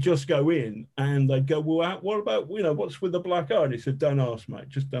because he'd just go in and they'd go, well, what about, what's with the black eye? And he said, don't ask, mate,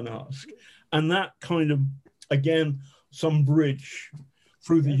 just don't ask. And that kind of, again, some bridge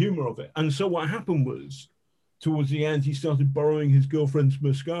through the humor of it. And so what happened was, towards the end, he started borrowing his girlfriend's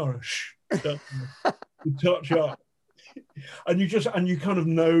mascara to touch up. And you kind of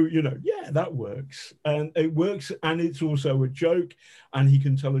know, yeah, that works. And it works, and it's also a joke, and he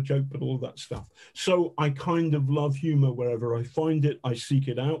can tell a joke, but all that stuff. So I kind of love humor wherever I find it. I seek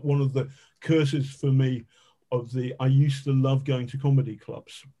it out. One of the curses for me I used to love going to comedy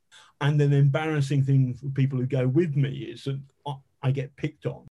clubs. And an embarrassing thing for people who go with me is that I get picked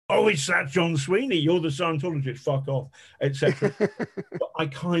on. Oh, it's that John Sweeney, you're the Scientologist, fuck off, etc. But I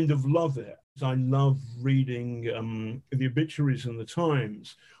kind of love it. I love reading the obituaries in the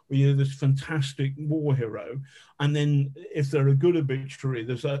Times, where you have this fantastic war hero, and then if they're a good obituary,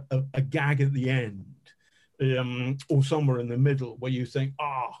 there's a gag at the end, or somewhere in the middle, where you think,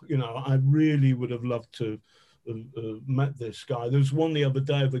 I really would have loved to met this guy. There was one the other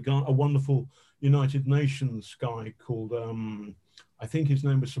day of a wonderful United Nations guy called, I think his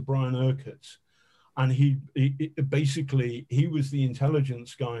name was Sir Brian Urquhart. And he basically was the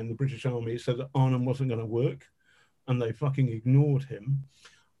intelligence guy in the British Army. He said that Arnhem wasn't going to work, and they fucking ignored him.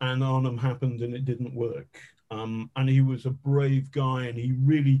 And Arnhem happened, and it didn't work. And he was a brave guy, and he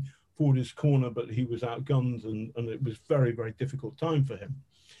really fought his corner, but he was outgunned, and it was very, very difficult time for him.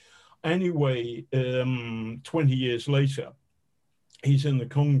 Anyway, 20 years later, he's in the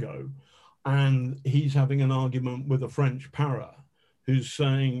Congo, and he's having an argument with a French para, who's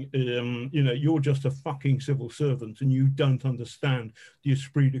saying, you're just a fucking civil servant and you don't understand the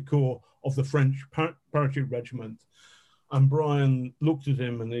esprit de corps of the French parachute regiment. And Brian looked at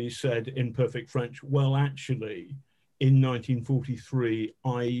him and he said in perfect French, well, actually, in 1943,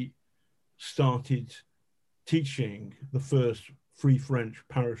 I started teaching the first Free French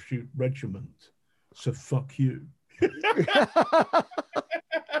parachute regiment. So fuck you.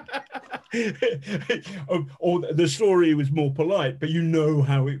 Or the story was more polite, but you know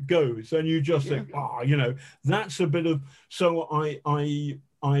how it goes, and you just think, that's a bit of. So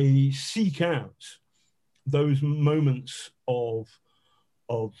I seek out those moments of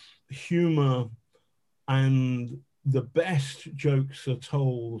humor, and the best jokes are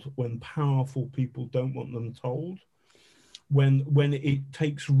told when powerful people don't want them told. When it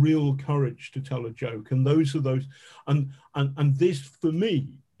takes real courage to tell a joke, and those, and this for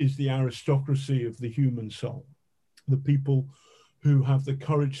me is the aristocracy of the human soul, the people who have the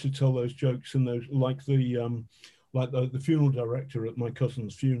courage to tell those jokes, and those like the funeral director at my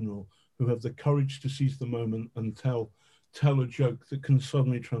cousin's funeral, who have the courage to seize the moment and tell a joke that can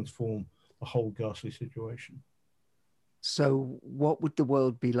suddenly transform a whole ghastly situation. So what would the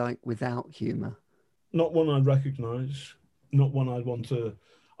world be like without humor? Not one I'd recognize, not one I'd want to.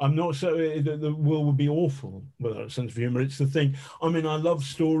 I'm not so the world would be awful without a sense of humor. It's the thing. I mean, I love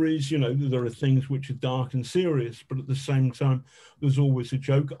stories. There are things which are dark and serious, but at the same time, there's always a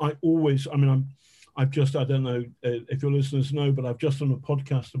joke. I don't know if your listeners know, but I've just done a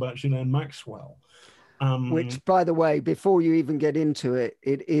podcast about Ghislaine Maxwell. Which, by the way, before you even get into it,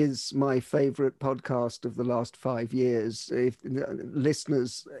 it is my favorite podcast of the last 5 years. If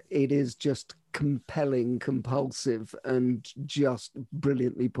listeners, it is just compelling, compulsive, and just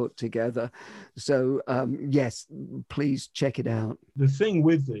brilliantly put together. So, yes, please check it out. The thing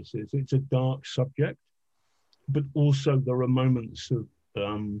with this is it's a dark subject, but also there are moments of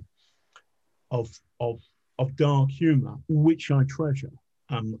dark humor, which I treasure.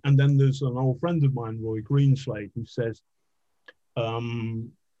 And then there's an old friend of mine, Roy Greenslade, who says, we're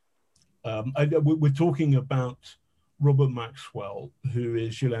talking about Robert Maxwell, who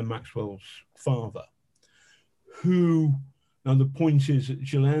is Ghislaine Maxwell's father, now the point is that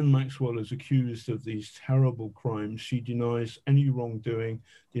Ghislaine Maxwell is accused of these terrible crimes. She denies any wrongdoing,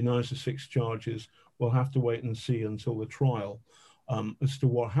 denies the 6 charges. We'll have to wait and see until the trial as to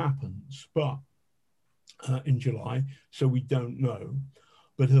what happens. But in July, so we don't know.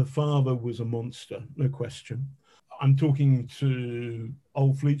 But her father was a monster, no question. I'm talking to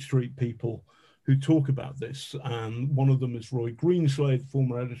old Fleet Street people who talk about this, and one of them is Roy Greenslade,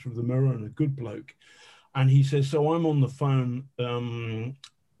 former editor of The Mirror and a good bloke. And he says, so I'm on the phone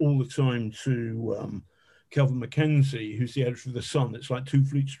all the time to Kelvin Mackenzie, who's the editor of The Sun. It's like 2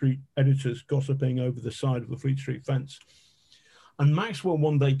 Fleet Street editors gossiping over the side of the Fleet Street fence. And Maxwell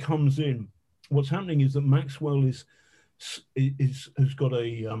one day comes in. What's happening is that Maxwell has got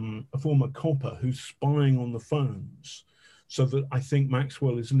a former copper who's spying on the phones, so that I think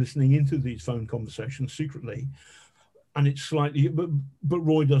Maxwell is listening into these phone conversations secretly. And it's slightly, but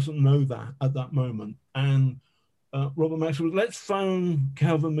Roy doesn't know that at that moment. And Robert Maxwell, let's phone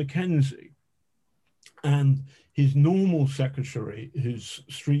Calvin Mackenzie. And his normal secretary, who's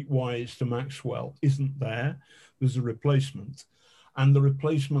streetwise to Maxwell, isn't there. There's a replacement. And the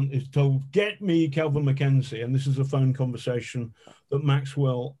replacement is told, get me Calvin Mackenzie. And this is a phone conversation that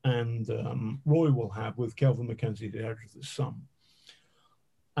Maxwell and Roy will have with Calvin Mackenzie, the editor's son.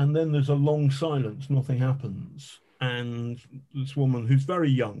 And then there's a long silence, nothing happens. And this woman who's very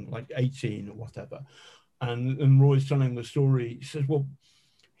young, like 18 or whatever, and Roy's telling the story, he says, well,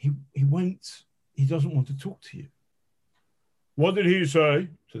 he doesn't want to talk to you. What did he say?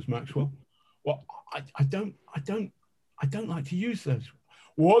 Says Maxwell. Well, I don't like to use those.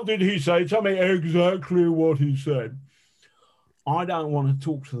 What did he say? Tell me exactly what he said. I don't want to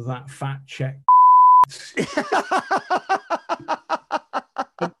talk to that fat check.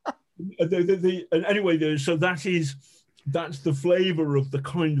 And anyway, so that's the flavor of the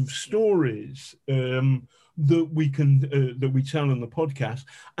kind of stories that we tell in the podcast.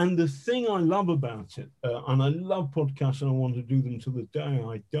 And the thing I love about it, and I love podcasts and I want to do them to the day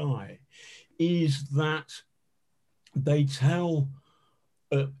I die, is that they tell,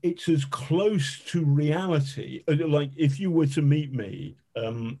 it's as close to reality. Like if you were to meet me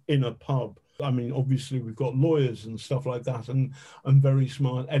in a pub, I mean, obviously we've got lawyers and stuff like that and very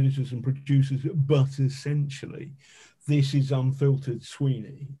smart editors and producers, but essentially this is unfiltered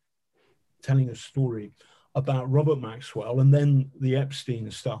Sweeney telling a story about Robert Maxwell and then the Epstein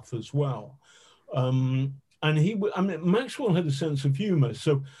stuff as well. And Maxwell had a sense of humor.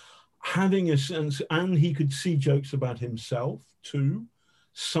 So having a sense, and he could see jokes about himself too,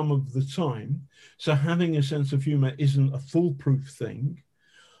 some of the time. So having a sense of humor isn't a foolproof thing.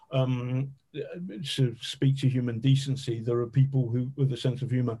 To speak to human decency, there are people who, with a sense of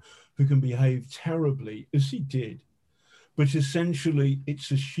humor, who can behave terribly, as he did. But essentially,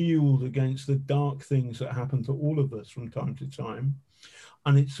 it's a shield against the dark things that happen to all of us from time to time.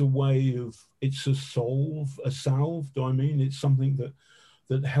 And it's a way of, it's a salve, it's something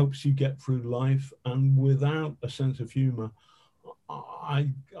that helps you get through life. And without a sense of humor, I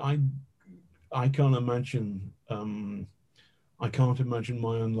can't imagine, I can't imagine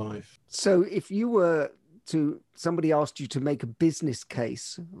my own life. So if you were somebody asked you to make a business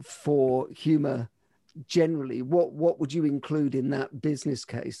case for humor generally, what would you include in that business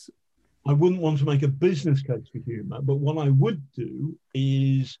case? I wouldn't want to make a business case for humor, but what I would do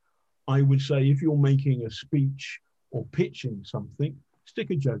is I would say, if you're making a speech or pitching something, stick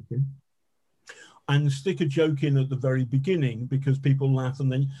a joke in. And stick a joke in at the very beginning because people laugh.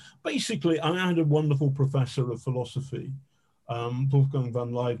 And then basically, I had a wonderful professor of philosophy, Wolfgang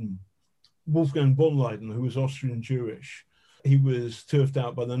von Leiden, who was Austrian Jewish. He was turfed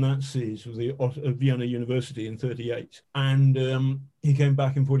out by the Nazis of Vienna University in 1938. And he came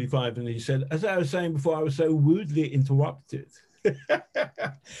back in 1945 and he said, as I was saying before, I was so rudely interrupted.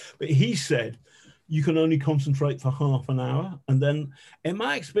 But he said, you can only concentrate for half an hour. And then, in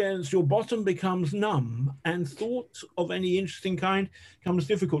my experience, your bottom becomes numb and thought of any interesting kind becomes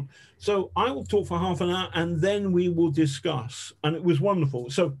difficult. So I will talk for half an hour and then we will discuss. And it was wonderful.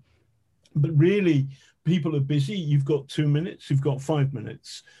 So, but really, people are busy. You've got 2 minutes, you've got 5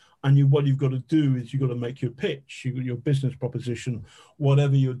 minutes. And what you've got to do is you've got to make your pitch, your business proposition,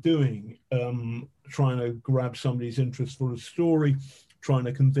 whatever you're doing, trying to grab somebody's interest for a story, trying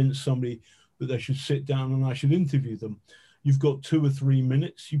to convince somebody that they should sit down and I should interview them. You've got 2 or 3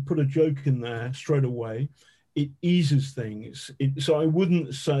 minutes. You put a joke in there straight away. It eases things. So I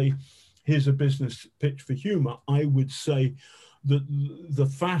wouldn't say, here's a business pitch for humor. I would say that the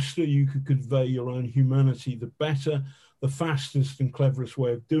faster you could convey your own humanity, the better. The fastest and cleverest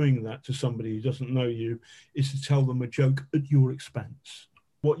way of doing that to somebody who doesn't know you is to tell them a joke at your expense.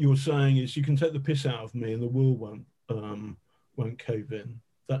 What you're saying is, you can take the piss out of me and the world won't cave in.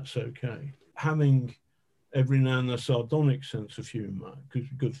 That's okay. Having every now and then a sardonic sense of humor,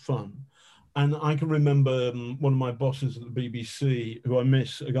 good fun. And I can remember one of my bosses at the BBC, who I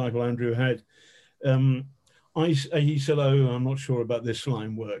miss, a guy called Andrew Head, he said, oh, I'm not sure about this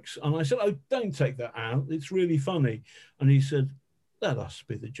line works. And I said, oh, don't take that out. It's really funny. And he said, let us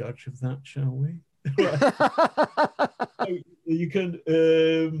be the judge of that, shall we? So you can,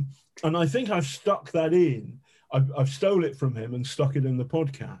 and I think I've stuck that in. I've stole it from him and stuck it in the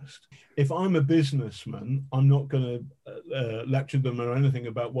podcast. If I'm a businessman, I'm not going to lecture them or anything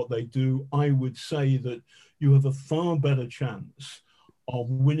about what they do. I would say that you have a far better chance of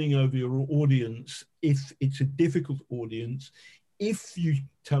winning over your audience if it's a difficult audience, if you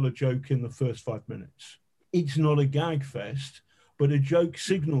tell a joke in the first 5 minutes. It's not a gag fest, but a joke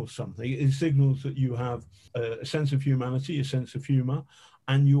signals something. It signals that you have a sense of humanity, a sense of humor,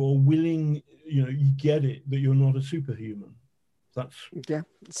 and you are willing, you get it, that you're not a superhuman.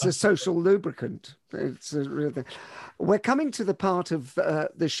 It's a social lubricant. It's a real thing. We're coming to the part of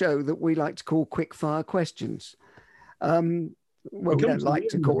the show that we like to call quick fire questions. Well, we don't like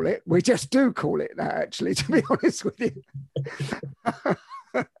to call it. We just do call it that, actually, to be honest with you.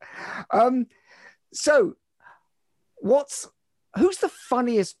 So, who's the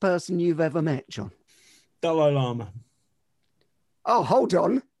funniest person you've ever met, John? Dalai Lama. Oh, hold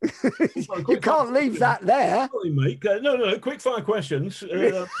on. You can't leave that there. Sorry, mate. No, quick fire questions.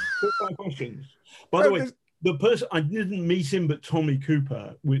 Quick fire questions. By the way, the person, I didn't meet him, but Tommy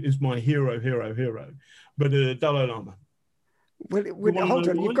Cooper is my hero. But Dalai Lama. Well, hold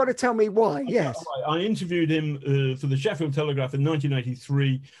on, you've got to tell me why. Yes. I interviewed him for the Sheffield Telegraph in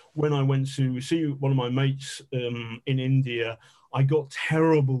 1983 when I went to see one of my mates in India. I got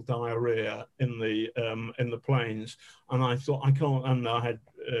terrible diarrhea in the planes, and I thought I can't. And I had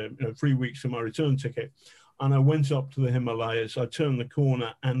 3 weeks for my return ticket, and I went up to the Himalayas. I turned the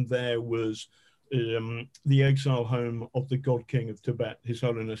corner, and there was the exile home of the God King of Tibet, His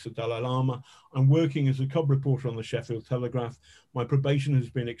Holiness the Dalai Lama. I'm working as a cub reporter on the Sheffield Telegraph. My probation has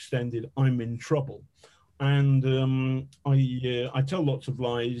been extended. I'm in trouble. And I tell lots of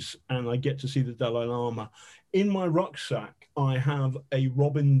lies, and I get to see the Dalai Lama. In my rucksack, I have a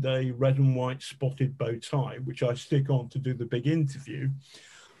Robin Day red and white spotted bow tie, which I stick on to do the big interview.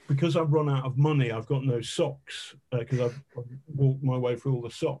 Because I've run out of money, I've got no socks, because I've walked my way through all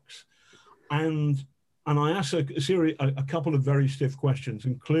the socks. And I asked a couple of very stiff questions,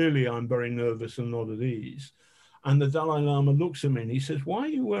 and clearly I'm very nervous and not at ease. And the Dalai Lama looks at me and he says, "Why are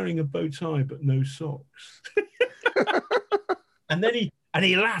you wearing a bow tie but no socks?" and then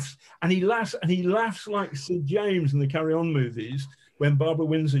he laughs like Sid James in the Carry On movies when Barbara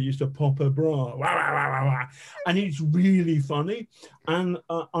Windsor used to pop her bra. Wah, wah, wah, wah. And it's really funny. And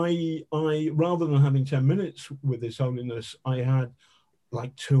I rather than having 10 minutes with His Holiness, I had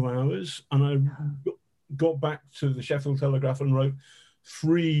like 2 hours, and I got back to the Sheffield Telegraph and wrote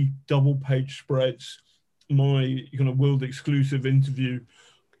 3 double-page spreads, my world exclusive interview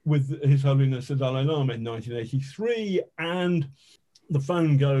with His Holiness the Dalai Lama in 1983, and the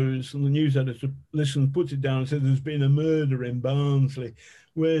phone goes and the news editor puts it down and says, "There's been a murder in Barnsley.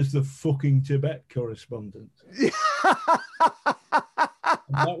 Where's the fucking Tibet correspondent?"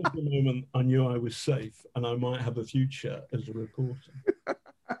 And that was the moment I knew I was safe and I might have a future as a reporter.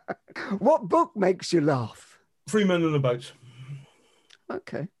 What book makes you laugh? Three Men in a Boat.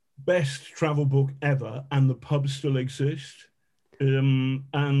 Okay. Best travel book ever, and the pubs still exist.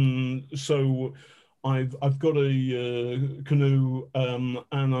 And so I've got a canoe, and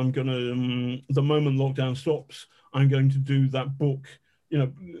I'm going to, the moment lockdown stops, I'm going to do that book,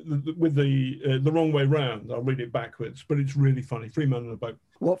 with the wrong way round. I'll read it backwards, but it's really funny. 3 Men in a Boat.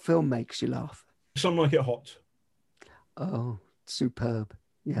 What film makes you laugh? Some Like It Hot. Oh, superb.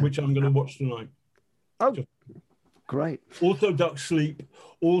 Yeah. Which I'm going to watch tonight. Oh, great. Also Duck Sleep.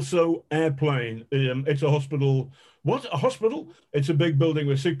 Also Airplane. It's a hospital. What? A hospital? It's a big building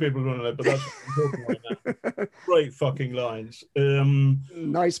with sick people running it, but that's what I'm talking right now. Great fucking lines.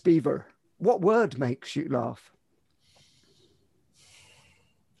 Nice beaver. What word makes you laugh?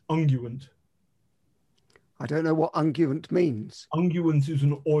 Unguent. I don't know what unguent means. Unguent is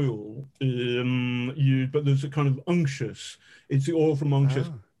an oil, but there's a kind of unctuous. It's the oil from unctuous.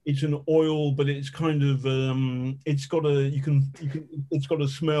 Oh. It's an oil, but it's kind of it's got a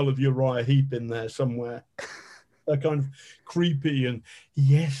smell of Uriah Heep in there somewhere. A kind of creepy and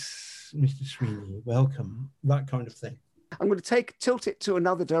yes, Mr. Sweeney, welcome. That kind of thing. I'm going to tilt it to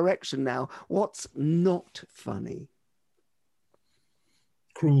another direction now. What's not funny?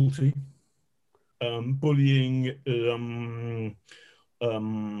 Cruelty. Bullying,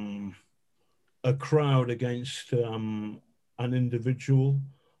 a crowd against an individual.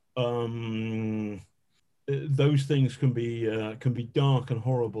 Those things can be dark and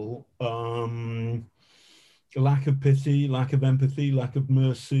horrible. Lack of pity, lack of empathy, lack of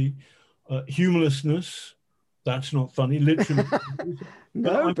mercy, humorlessness. That's not funny, literally.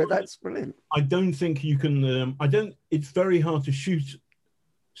 No, but that's brilliant. I don't think you can. It's very hard to shoot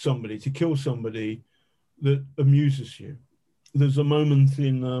somebody, to kill somebody that amuses you. There's a moment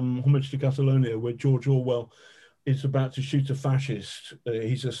in Homage to Catalonia where George Orwell is about to shoot a fascist.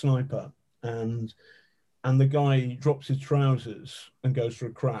 He's a sniper, and the guy drops his trousers and goes for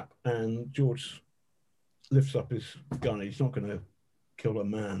a crap, and George lifts up his gun. He's not going to kill a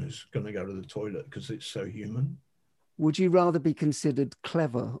man who's going to go to the toilet because it's so human. Would you rather be considered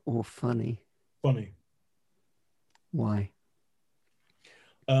clever or funny? Funny. Why?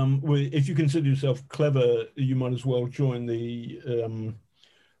 If you consider yourself clever, you might as well join the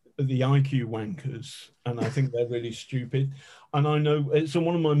IQ wankers, and I think they're really stupid. And I know, so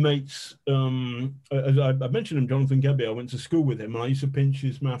one of my mates, I mentioned him, Jonathan Gebby, I went to school with him, and I used to pinch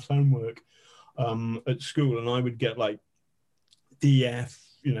his maths homework at school, and I would get like DF,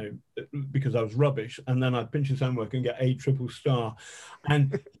 you know, because I was rubbish, and then I'd pinch his homework and get A triple star,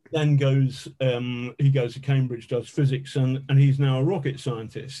 and then he goes to Cambridge, does physics, and he's now a rocket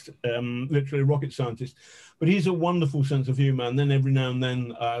scientist, literally a rocket scientist. But he's a wonderful sense of humor. And then every now and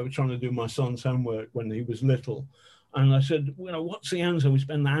then I was trying to do my son's homework when he was little, and I said, you know, what's the answer? We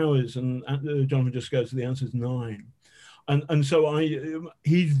spend hours, and Jonathan just goes, the answer's 9. And so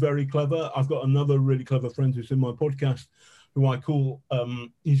he's very clever. I've got another really clever friend who's in my podcast, who I call,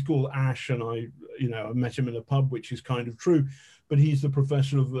 he's called Ash, and I met him in a pub, which is kind of true, but he's the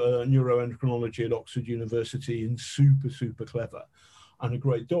professor of neuroendocrinology at Oxford University, and super, super clever, and a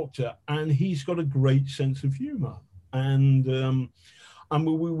great doctor, and he's got a great sense of humor. And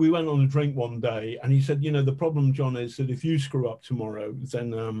we went on a drink one day, and he said, you know, the problem, John, is that if you screw up tomorrow,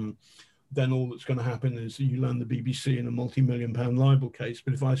 then all that's going to happen is you land the BBC in a multi-million-pound libel case.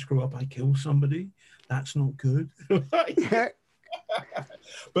 But if I screw up, I kill somebody. That's not good.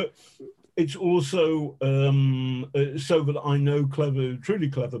 But it's also so that I know truly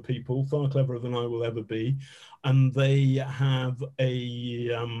clever people, far cleverer than I will ever be, and they have a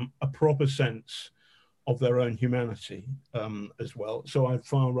proper sense of their own humanity as well. So I'd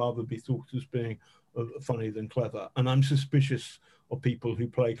far rather be thought as being funny than clever. And I'm suspicious of people who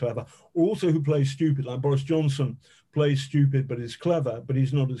play clever, or also who play stupid, like Boris Johnson plays stupid but is clever, but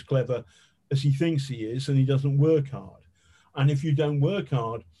he's not as clever as he thinks he is, and he doesn't work hard. And if you don't work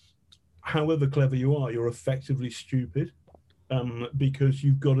hard, however clever you are, you're effectively stupid, because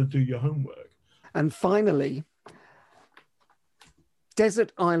you've got to do your homework. And finally,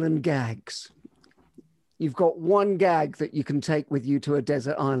 desert island gags. You've got one gag that you can take with you to a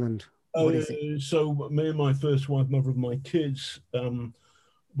desert island. What is it? So me and my first wife, mother of my kids,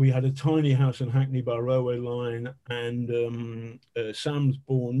 we had a tiny house in Hackney by railway line, and Sam's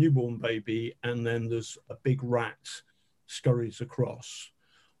newborn baby, and then there's a big rat scurries across,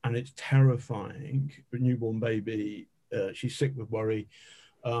 and it's terrifying. The newborn baby, she's sick with worry.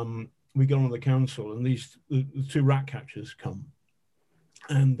 We go on the council, and the 2 rat catchers come,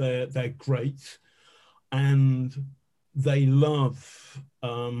 and they're great, and they love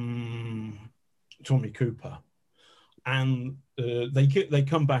Tommy Cooper, and they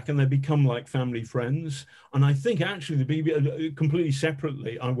come back and they become like family friends. And I think actually the BBC, completely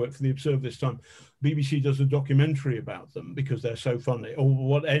separately, I work for the Observer this time, BBC does a documentary about them because they're so funny, or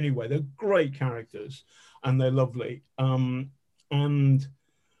what, anyway, they're great characters and they're lovely. And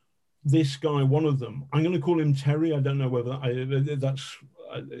this guy, one of them, I'm going to call him Terry. I don't know whether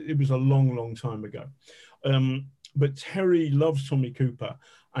it was a long time ago. But Terry loves Tommy Cooper,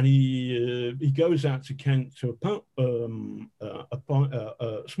 and he goes out to Kent to a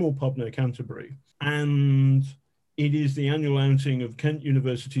small pub near Canterbury, and it is the annual outing of Kent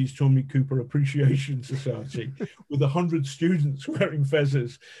University's Tommy Cooper Appreciation Society, with 100 students wearing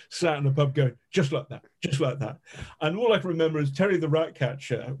fezzes sat in a pub going, just like that, just like that. And all I can remember is Terry the rat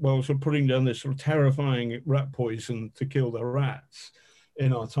catcher, sort of putting down this sort of terrifying rat poison to kill the rats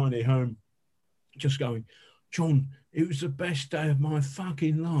in our tiny home, just going, John, it was the best day of my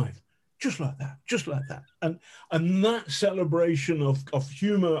fucking life. Just like that, just like that. And that celebration of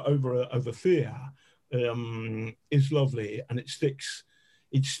humor over fear is lovely, and it sticks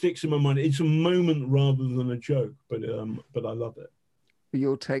in my mind. It's a moment rather than a joke, but I love it.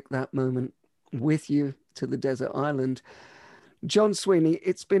 You'll take that moment with you to the desert island. John Sweeney,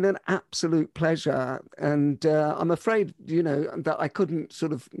 it's been an absolute pleasure, and I'm afraid, that I couldn't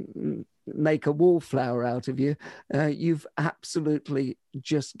sort of make a wallflower out of you. You've absolutely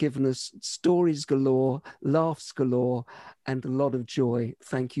just given us stories galore, laughs galore, and a lot of joy.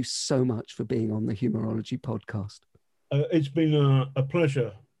 Thank you so much for being on the Humourology podcast. It's been a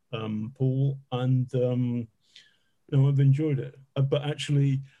pleasure, Paul, and I've enjoyed it. But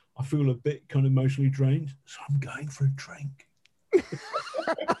actually, I feel a bit kind of emotionally drained, so I'm going for a drink.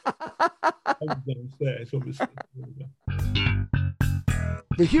 I'm downstairs, obviously.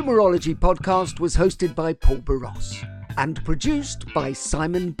 The Humourology podcast was hosted by Paul Barros and produced by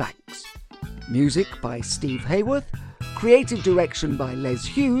Simon Banks. Music by Steve Hayworth, creative direction by Les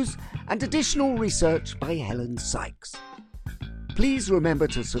Hughes, and additional research by Helen Sykes. Please remember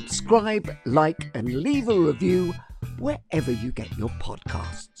to subscribe, like, and leave a review wherever you get your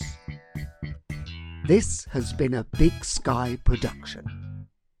podcasts. This has been a Big Sky production.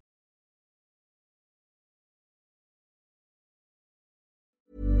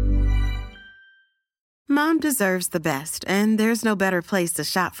 Mom deserves the best, and there's no better place to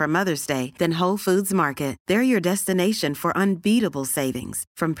shop for Mother's Day than Whole Foods Market. They're your destination for unbeatable savings,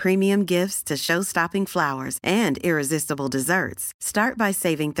 from premium gifts to show-stopping flowers and irresistible desserts. Start by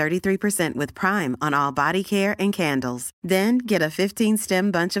saving 33% with Prime on all body care and candles. Then get a 15-stem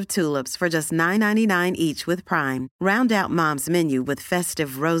bunch of tulips for just $9.99 each with Prime. Round out Mom's menu with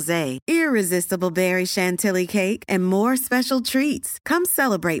festive rosé, irresistible berry chantilly cake, and more special treats. Come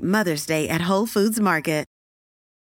celebrate Mother's Day at Whole Foods Market.